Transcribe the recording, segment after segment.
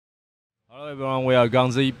Hello everyone, we are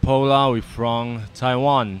Guntzepaula. We're from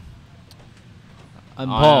Taiwan. I'm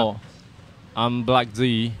Paul. I'm Black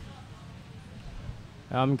Z.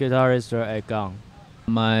 I'm guitarist Gang.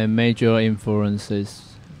 My major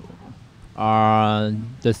influences are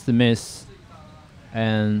The Smiths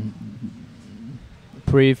and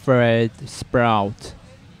Preferred Sprout,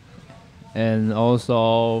 and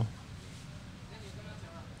also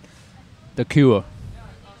The Cure.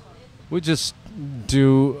 We just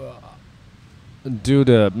do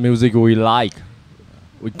the music we like.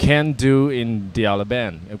 We can't do in the other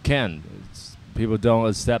band. You can. People don't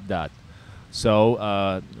accept that.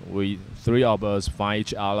 So we three of us find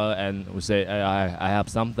each other and we say, hey, I have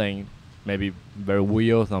something, maybe very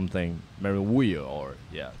weird, something very weird, or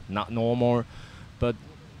not normal, but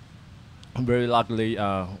very luckily,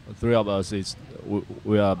 three of us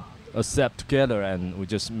we are accept together and we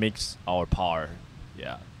just mix our part,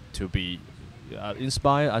 to be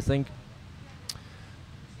inspired. I think.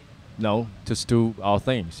 No, just do our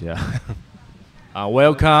things.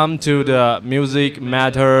 Welcome to the Music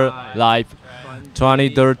Matter Live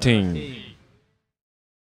 2013.